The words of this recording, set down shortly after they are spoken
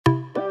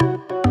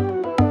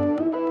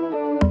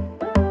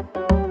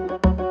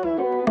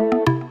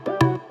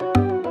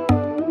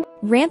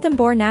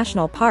Ranthambore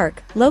National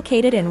Park,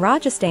 located in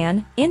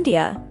Rajasthan,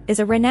 India, is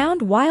a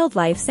renowned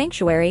wildlife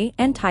sanctuary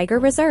and tiger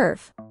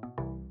reserve.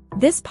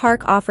 This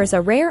park offers a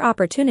rare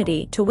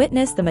opportunity to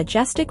witness the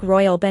majestic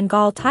Royal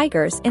Bengal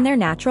tigers in their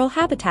natural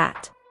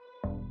habitat.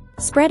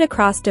 Spread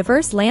across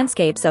diverse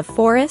landscapes of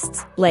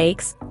forests,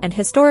 lakes, and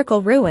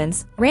historical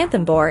ruins,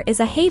 Ranthambore is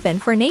a haven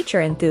for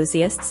nature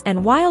enthusiasts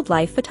and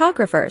wildlife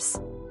photographers.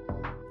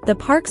 The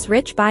park's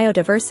rich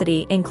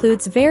biodiversity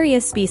includes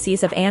various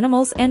species of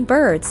animals and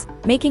birds,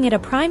 making it a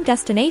prime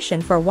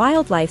destination for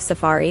wildlife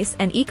safaris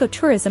and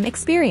ecotourism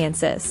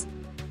experiences.